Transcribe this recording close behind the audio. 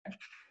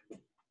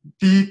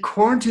The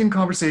Quarantine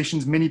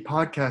Conversations mini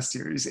podcast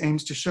series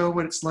aims to show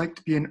what it's like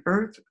to be an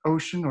Earth,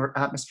 ocean, or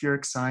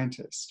atmospheric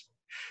scientist.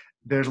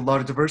 There's a lot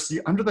of diversity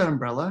under that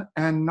umbrella,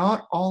 and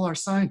not all our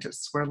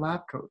scientists wear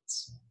lab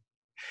coats.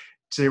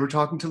 Today we're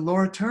talking to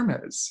Laura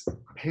Termes,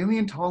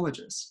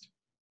 paleontologist.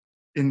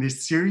 In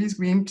this series,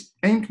 we aim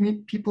to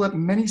meet people at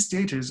many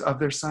stages of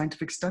their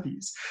scientific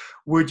studies.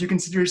 Would you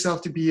consider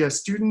yourself to be a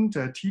student,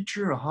 a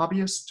teacher, a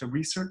hobbyist, a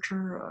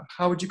researcher?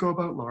 How would you go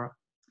about, Laura?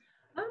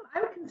 I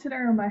would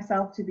consider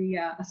myself to be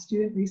a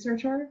student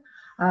researcher.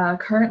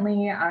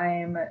 Currently,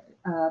 I'm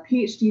a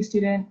PhD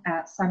student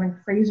at Simon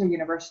Fraser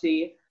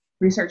University,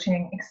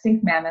 researching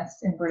extinct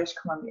mammoths in British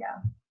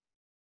Columbia.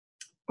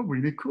 Oh,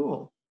 really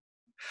cool.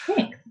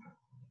 Thanks.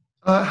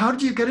 How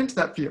did you get into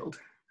that field?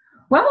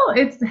 Well,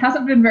 it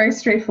hasn't been very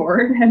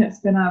straightforward, and it's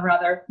been a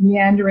rather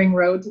meandering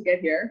road to get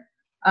here.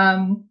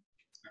 But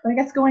I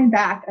guess going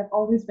back, I've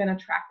always been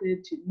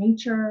attracted to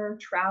nature,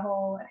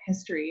 travel, and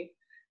history.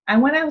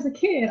 And when I was a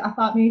kid, I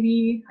thought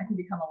maybe I could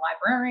become a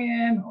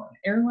librarian or an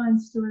airline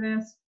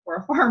stewardess or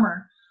a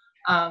farmer.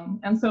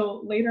 And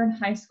so later in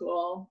high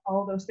school,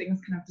 all of those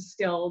things kind of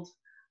distilled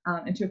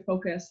into a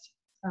focus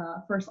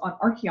first on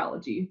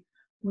archaeology,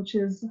 which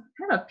is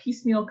kind of a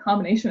piecemeal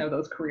combination of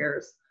those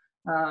careers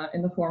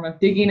in the form of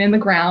digging in the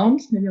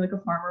ground, maybe like a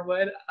farmer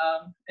would,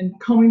 and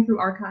combing through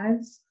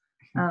archives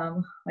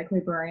like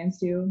librarians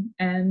do.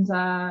 And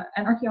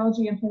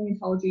archaeology and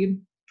paleontology,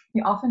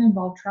 they often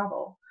involve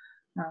travel.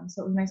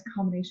 So it was a nice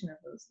combination of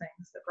those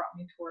things that brought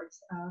me towards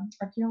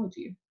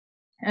archaeology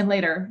and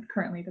later,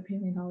 currently, to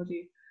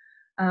paleontology.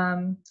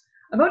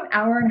 About an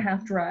hour and a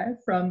half drive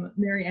from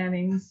Mary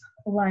Anning's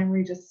Lyme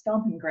Regis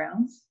stomping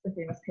grounds, the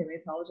famous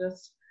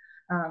paleontologist.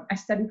 I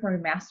studied for a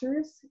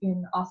master's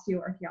in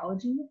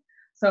osteoarchaeology.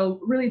 So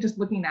really just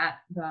looking at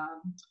the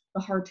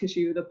hard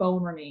tissue, the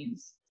bone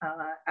remains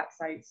at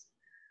sites.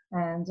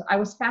 And I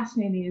was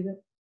fascinated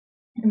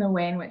in the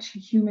way in which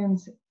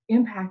humans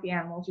impact the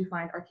animals you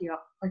find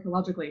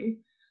archaeologically,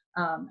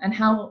 and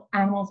how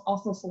animals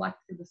also select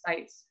for the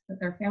sites that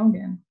they're found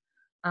in.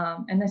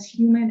 And this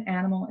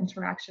human-animal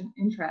interaction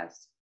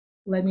interest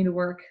led me to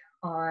work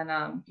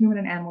on human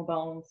and animal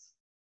bones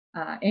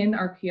in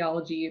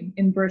archaeology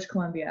in British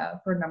Columbia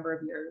for a number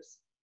of years.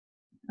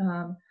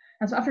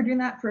 And so after doing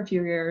that for a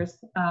few years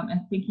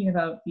and thinking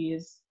about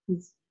these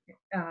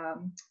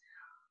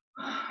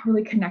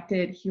really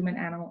connected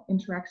human-animal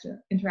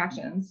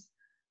interactions,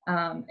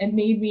 it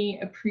made me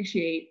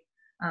appreciate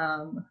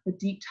the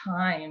deep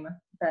time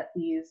that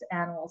these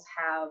animals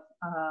have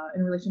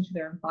in relation to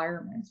their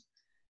environment.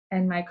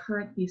 And my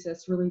current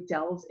thesis really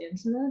delves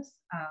into this,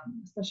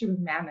 especially with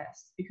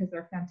mammoths, because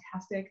they're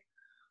fantastic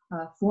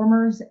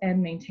formers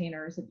and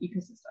maintainers of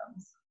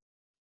ecosystems.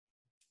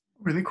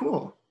 Really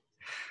cool.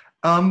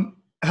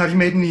 Have you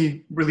made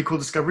any really cool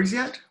discoveries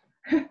yet?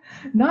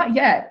 Not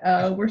yet.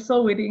 We're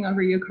still waiting on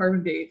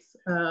radiocarbon dates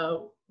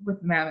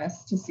with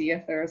mammoths to see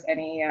if there's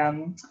any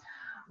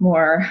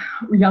more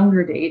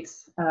younger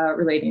dates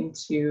relating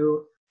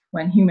to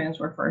when humans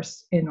were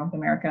first in North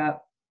America,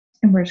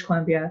 in British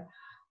Columbia,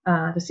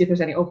 to see if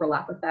there's any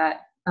overlap with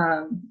that.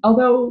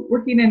 Although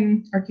working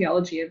in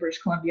archaeology in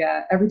British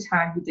Columbia, every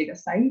time you dig a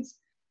site,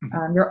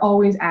 you're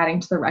always adding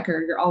to the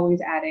record, you're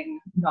always adding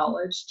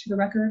knowledge to the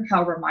record,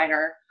 however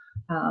minor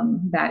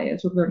that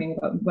is, with learning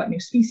about what new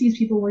species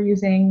people were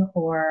using,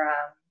 or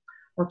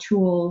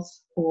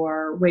tools,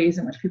 or ways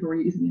in which people were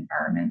using the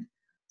environment.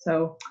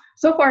 So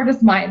far,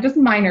 just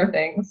minor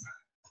things.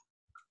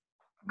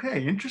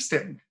 Okay,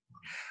 interesting.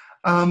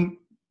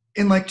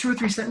 In like 2 or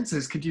 3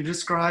 sentences, could you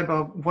describe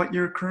what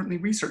you're currently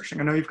researching?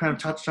 I know you've kind of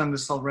touched on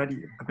this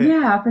already a bit.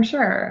 Yeah, for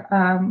sure.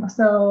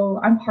 So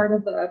I'm part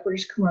of the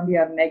British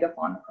Columbia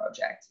Megafauna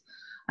Project.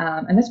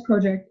 And this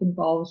project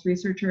involves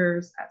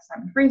researchers at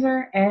Simon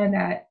Fraser and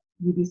at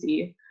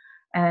UBC.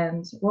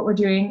 And what we're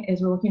doing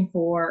is we're looking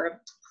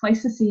for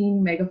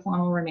Pleistocene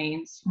megafaunal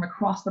remains from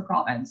across the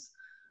province.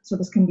 So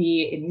this can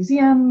be in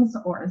museums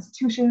or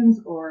institutions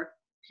or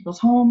people's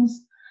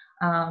homes.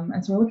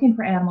 And so we're looking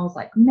for animals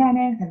like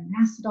mammoth and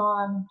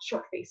mastodon,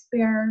 short-faced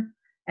bear,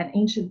 and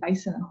ancient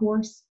bison and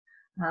horse.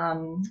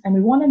 And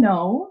we want to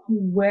know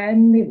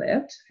when they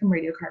lived from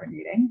radiocarbon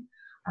dating.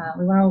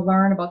 We want to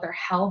learn about their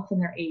health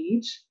and their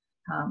age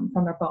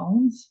from their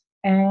bones.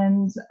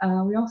 And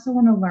we also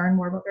want to learn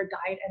more about their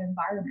diet and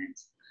environment.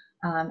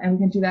 And we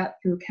can do that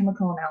through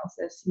chemical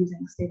analysis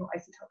using stable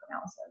isotope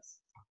analysis.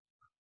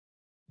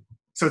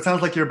 So it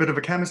sounds like you're a bit of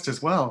a chemist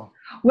as well.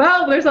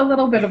 Well, there's a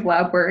little bit of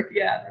lab work.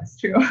 Yeah, that's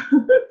true.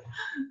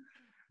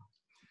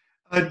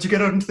 Do you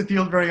get out into the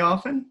field very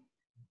often?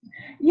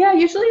 Yeah,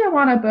 usually I'm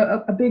on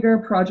a bigger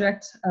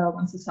project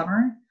once a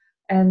summer.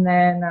 And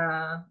then,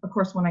 of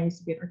course, when I used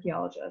to be an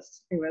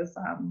archaeologist, it was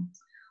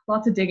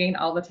lots of digging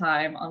all the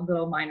time on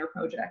little minor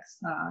projects,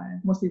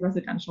 mostly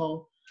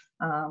residential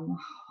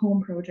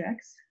home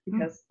projects,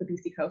 because the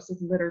BC coast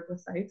is littered with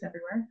sites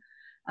everywhere.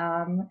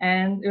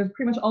 And it was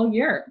pretty much all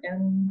year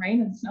in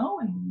rain and snow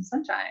and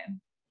sunshine.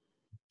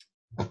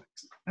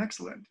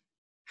 Excellent.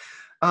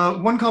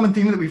 One common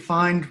theme that we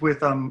find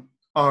with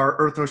our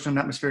Earth, Ocean, and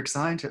Atmospheric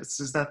scientists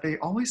is that they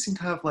always seem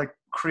to have like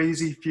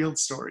crazy field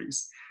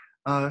stories.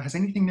 Has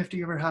anything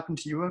nifty ever happened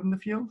to you out in the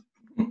field?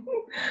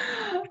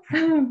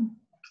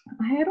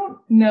 I don't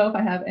know if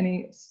I have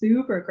any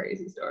super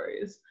crazy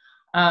stories.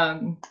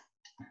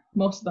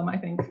 Most of them, I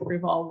think,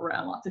 revolve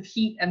around lots of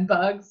heat and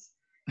bugs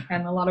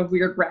and a lot of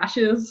weird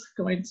rashes,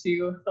 going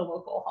to the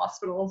local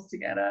hospitals to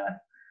get a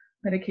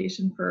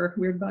medication for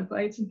weird bug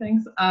bites and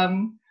things.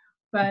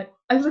 But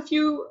there's a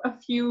few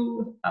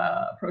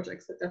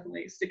projects that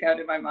definitely stick out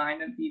in my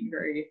mind and being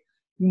very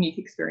unique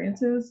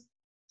experiences.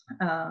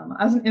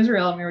 I was in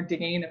Israel and we were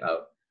digging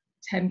about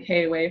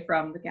 10K away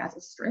from the Gaza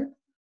Strip.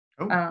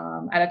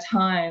 At a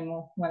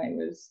time when it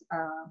was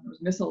there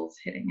was missiles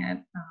hitting it,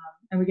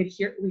 and we could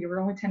hear. We were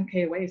only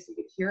 10K away, so you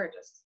could hear it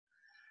just.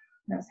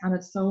 It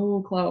sounded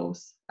so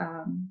close.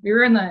 We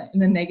were in the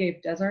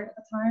Negev desert at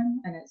the time,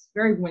 and it's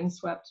very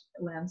windswept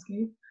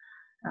landscape.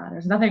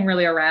 There's nothing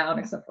really around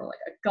except for like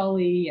a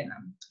gully and a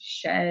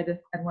shed,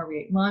 and where we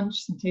ate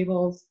lunch, some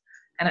tables,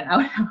 and an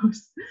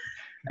outhouse.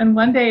 And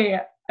one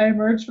day I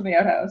emerged from the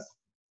outhouse,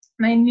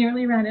 and I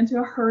nearly ran into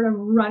a herd of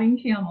running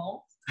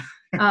camels.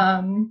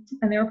 And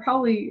they were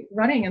probably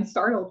running and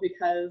startled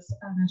because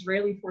an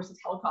Israeli forces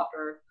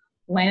helicopter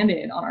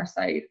landed on our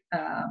site,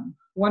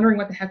 wondering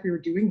what the heck we were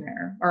doing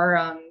there.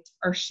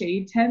 Our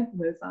shade tent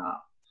was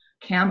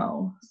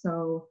camo,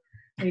 so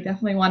they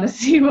definitely wanted to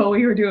see what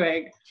we were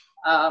doing.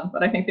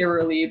 But I think they were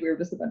relieved we were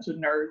just a bunch of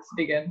nerds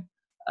digging,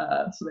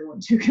 so they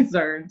weren't too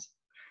concerned.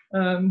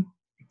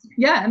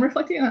 Yeah, and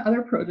reflecting on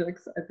other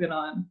projects I've been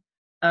on,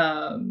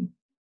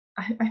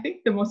 I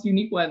think the most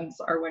unique ones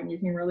are when you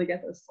can really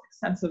get this like,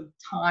 sense of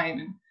time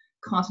and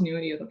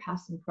continuity of the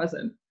past and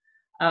present.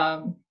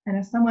 And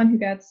as someone who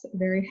gets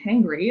very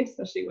hangry,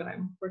 especially when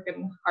I'm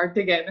working hard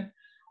digging,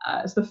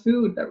 it's the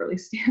food that really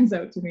stands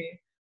out to me.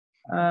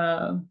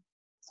 I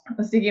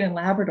was digging in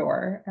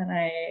Labrador, and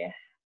I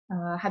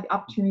had the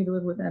opportunity to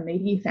live with a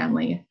Métis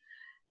family,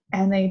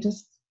 and they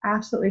just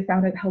absolutely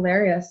found it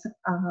hilarious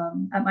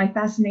at my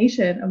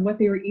fascination of what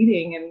they were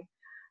eating,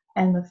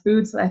 and the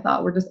foods that I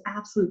thought were just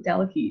absolute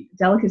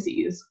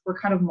delicacies were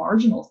kind of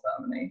marginal to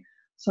them. And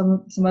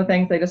some of the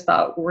things they just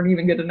thought weren't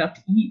even good enough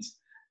to eat,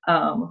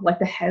 like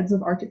the heads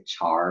of Arctic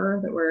char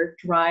that were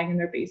drying in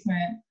their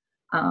basement,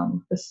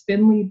 the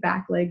spindly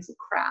back legs of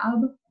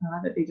crab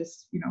that they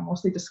just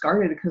mostly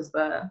discarded because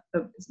the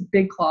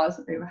big claws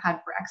that they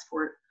had for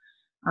export,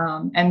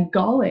 and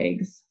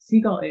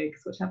seagull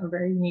eggs, which have a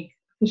very unique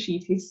fishy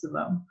taste to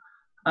them.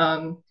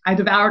 I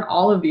devoured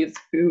all of these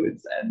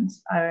foods, and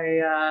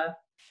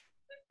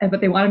but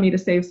they wanted me to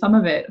save some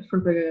of it for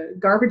the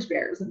garbage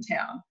bears in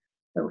town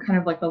that were kind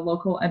of like the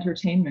local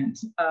entertainment.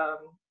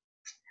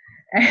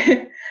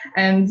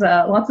 And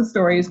lots of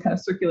stories kind of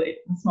circulate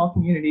in small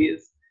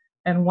communities.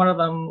 And one of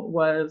them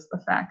was the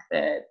fact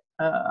that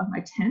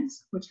my tent,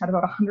 which had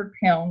about 100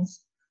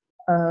 pounds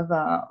of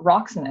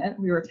rocks in it,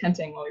 we were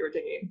tenting while we were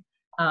digging,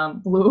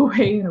 blew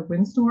away in a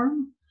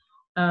windstorm.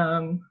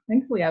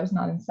 Thankfully, I was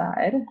not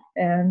inside.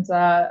 And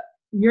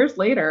years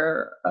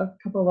later, a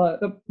couple of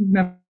the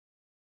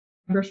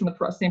members from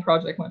the same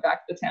project went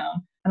back to the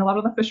town, and a lot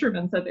of the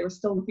fishermen said they were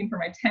still looking for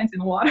my tent in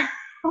the water.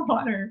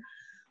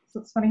 So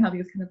it's funny how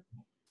these kind of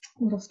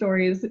little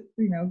stories,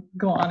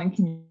 go on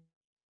in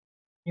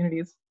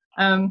communities.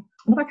 Another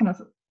kind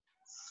of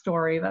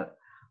story that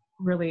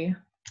really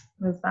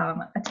was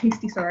a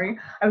tasty story.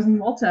 I was in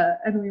Malta,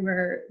 and we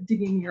were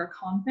digging near a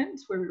convent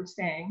where we were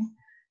staying,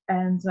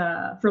 and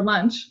for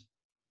lunch,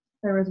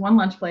 there was one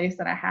lunch place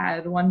that I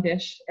had one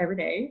dish every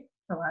day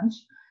for lunch.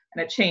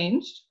 And it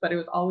changed, but it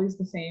was always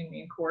the same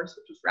main course,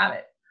 which was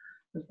rabbit.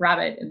 It was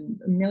rabbit in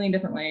a million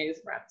different ways: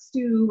 rabbit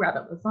stew,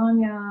 rabbit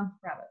lasagna,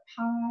 rabbit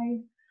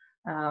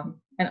pie,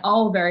 and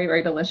all very,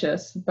 very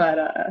delicious,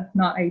 but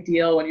not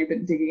ideal when you've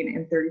been digging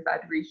in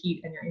 35-degree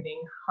heat and you're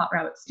eating hot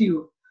rabbit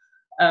stew.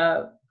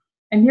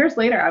 And years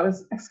later, I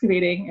was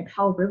excavating in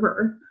Powell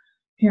River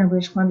here in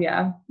British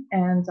Columbia,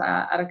 and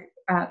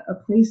at a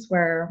place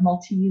where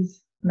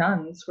Maltese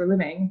nuns were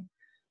living.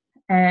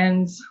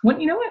 And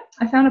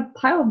I found a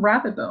pile of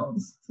rabbit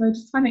bones. So I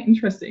just find it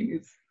interesting,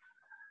 these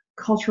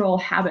cultural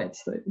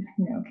habits that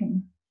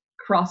can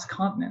cross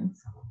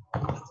continents.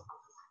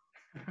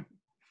 Okay,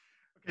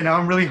 now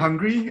I'm really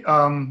hungry,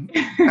 and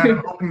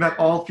I'm hoping that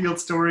all field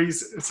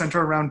stories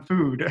center around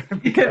food.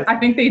 I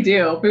think they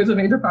do. Food's a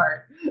major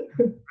part.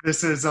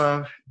 This is,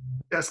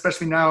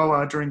 especially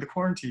now during the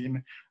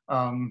quarantine,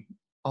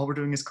 all we're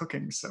doing is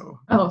cooking. So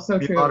so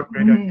true. A lot of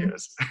great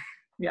ideas.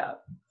 Yeah.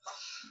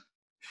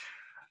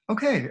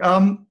 Okay.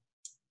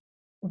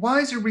 Why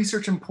is your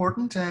research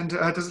important, and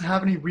does it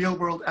have any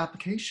real-world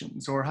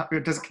applications, or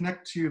does it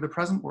connect to the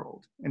present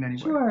world in any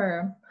way?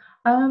 Sure.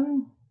 I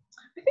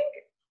think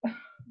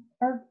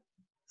our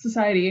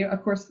society,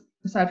 of course,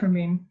 aside from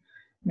being,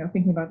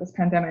 thinking about this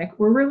pandemic,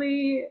 we're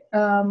really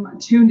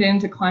tuned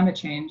into climate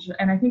change,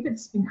 and I think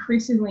it's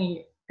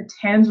increasingly a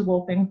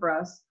tangible thing for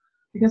us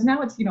because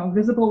now it's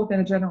visible within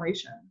a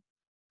generation,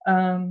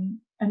 and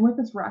with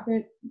this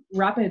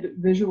rapid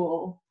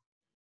visual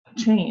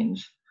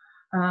change,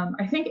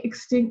 I think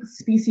extinct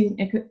species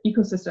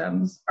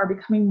ecosystems are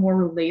becoming more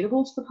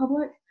relatable to the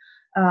public,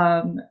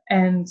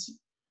 and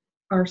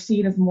are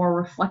seen as more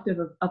reflective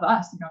of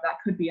us. That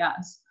could be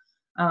us.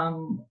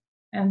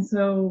 And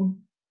so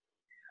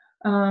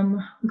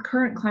with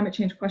current climate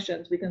change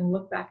questions, we can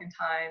look back in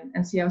time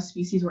and see how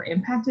species were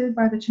impacted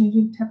by the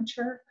changing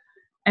temperature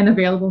and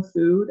available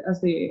food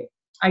as the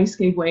ice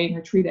gave way and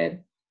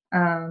retreated.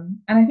 And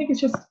I think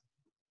it's just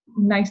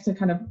nice to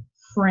kind of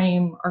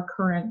frame our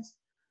current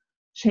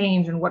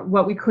change and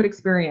what we could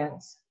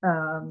experience,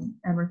 and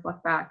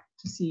reflect back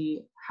to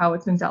see how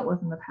it's been dealt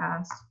with in the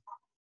past.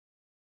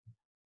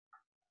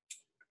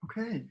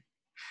 Okay.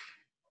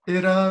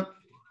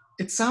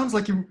 It sounds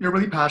like you're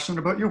really passionate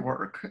about your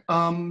work.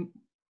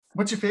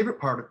 What's your favorite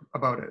part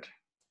about it?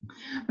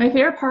 My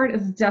favorite part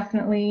is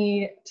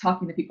definitely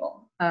talking to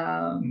people.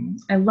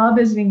 I love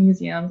visiting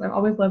museums. I've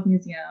always loved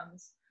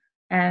museums.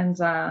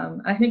 And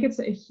I think it's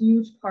a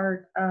huge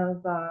part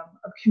of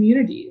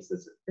communities.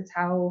 It's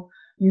how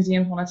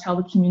museums want to tell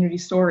the community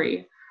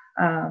story,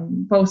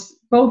 both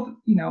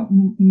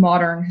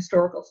modern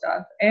historical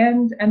stuff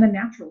and the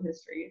natural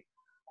history.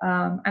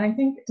 And I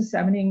think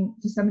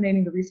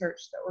disseminating the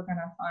research that we're going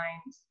to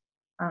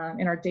find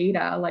in our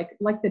data,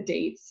 like the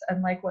dates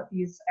and like what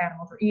these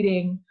animals are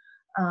eating,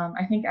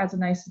 I think adds a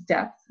nice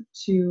depth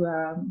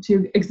to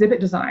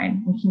exhibit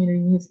design in community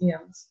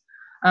museums.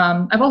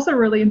 I've also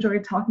really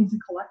enjoyed talking to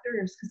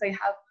collectors because they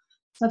have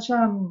such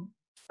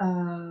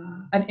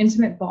an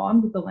intimate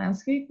bond with the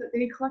landscape that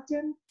they collect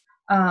in,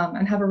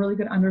 and have a really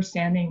good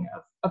understanding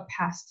of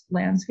past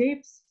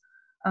landscapes.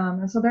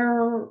 And so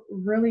they're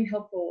really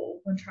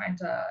helpful when trying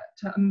to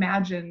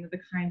imagine the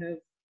kind of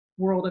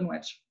world in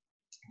which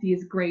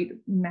these great,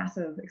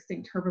 massive,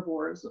 extinct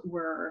herbivores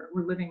were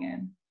living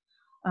in.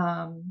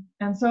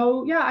 And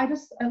so, yeah,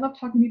 I love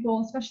talking to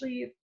people,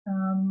 especially,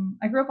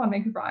 I grew up on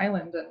Vancouver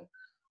Island, and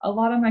a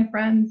lot of my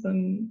friends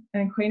and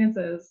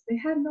acquaintances, they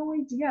had no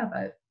idea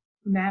that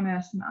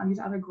mammoths and these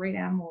other great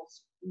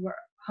animals were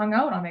hung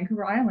out on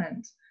Vancouver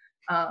Island.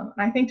 And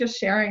I think just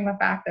sharing the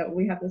fact that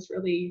we have this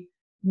really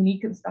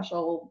unique and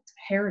special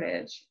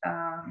heritage,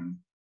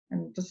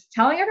 and just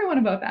telling everyone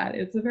about that,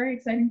 it's a very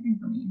exciting thing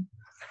for me.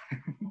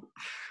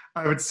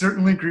 I would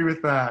certainly agree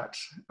with that.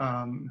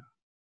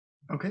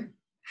 Okay.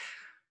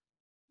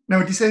 Now,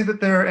 would you say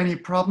that there are any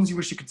problems you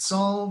wish you could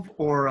solve,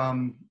 or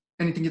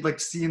anything you'd like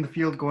to see in the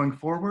field going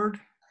forward?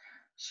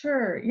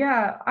 Sure.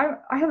 Yeah,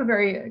 I have a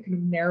very kind of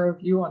narrow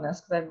view on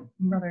this because I'm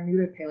rather new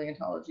to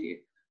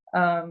paleontology.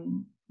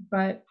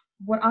 But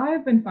what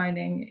I've been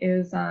finding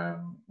is,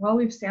 while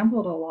we've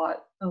sampled a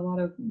lot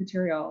of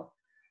material,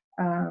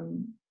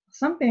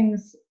 some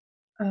things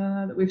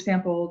that we've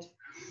sampled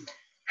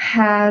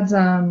had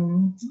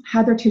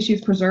their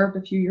tissues preserved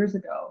a few years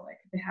ago, like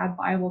they had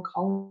viable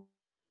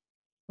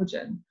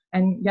collagen,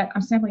 and yet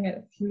I'm sampling it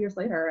a few years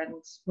later, and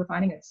we're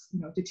finding it's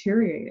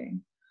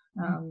deteriorating.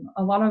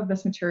 A lot of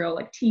this material,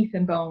 like teeth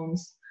and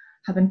bones,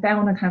 have been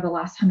found in kind of the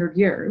last 100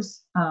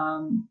 years,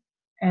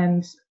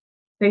 and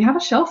they have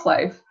a shelf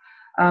life.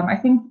 I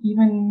think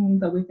even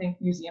though we think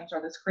museums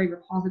are this great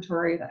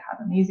repository that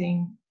have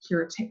amazing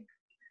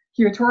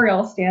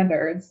curatorial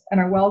standards and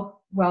are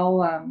well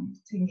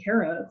taken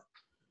care of,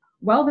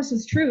 while this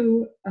is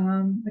true,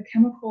 the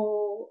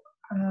chemical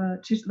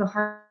the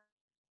hard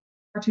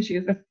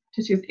tissues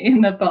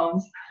in the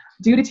bones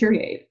do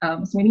deteriorate.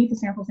 So we need to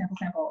sample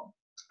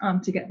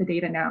to get the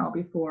data now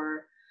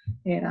before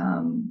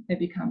it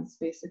becomes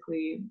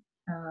basically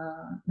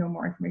no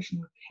more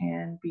information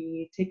can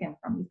be taken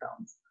from these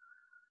bones.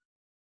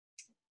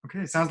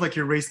 Okay, sounds like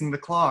you're racing the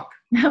clock.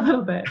 A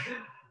little bit.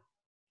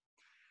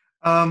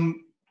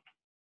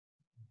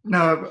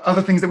 Now,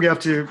 other things that we have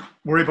to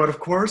worry about, of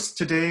course,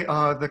 today,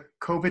 the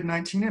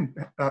COVID-19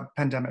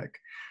 pandemic.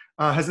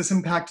 Has this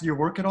impacted your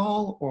work at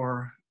all,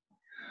 or?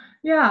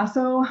 Yeah,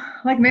 so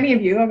like many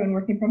of you, I've been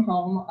working from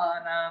home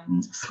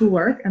on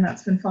schoolwork, and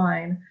that's been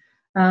fine.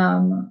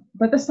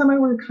 But this summer,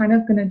 we're kind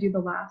of going to do the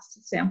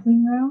last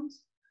sampling round.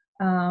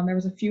 There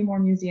was a few more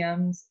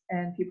museums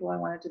and people I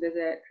wanted to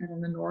visit kind of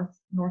in the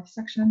north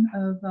section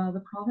of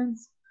the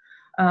province.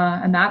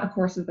 And that, of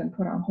course, has been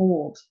put on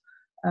hold,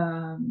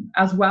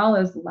 as well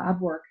as lab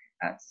work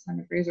at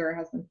Simon Fraser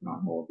has been put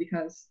on hold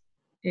because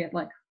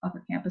like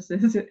other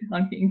campuses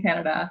in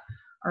Canada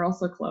are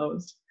also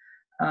closed.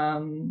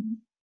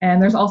 And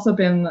there's also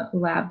been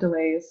lab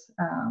delays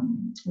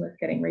with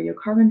getting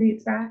radiocarbon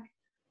dates back.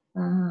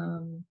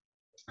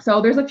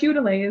 So there's a few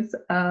delays,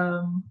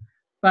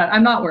 but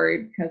I'm not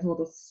worried because we'll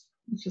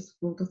just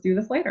do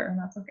this later, and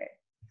that's okay.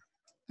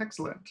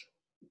 Excellent.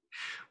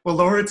 Well,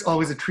 Laura, it's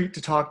always a treat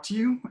to talk to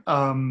you,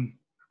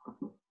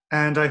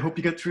 and I hope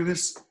you get through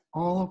this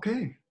all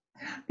okay.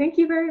 Thank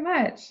you very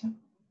much.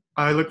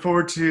 I look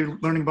forward to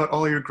learning about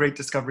all your great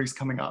discoveries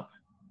coming up.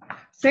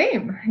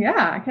 Same.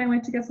 Yeah, I can't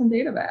wait to get some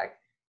data back.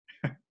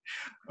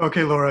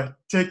 Okay, Laura,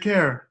 take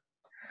care.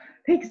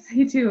 Thanks.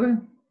 You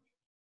too.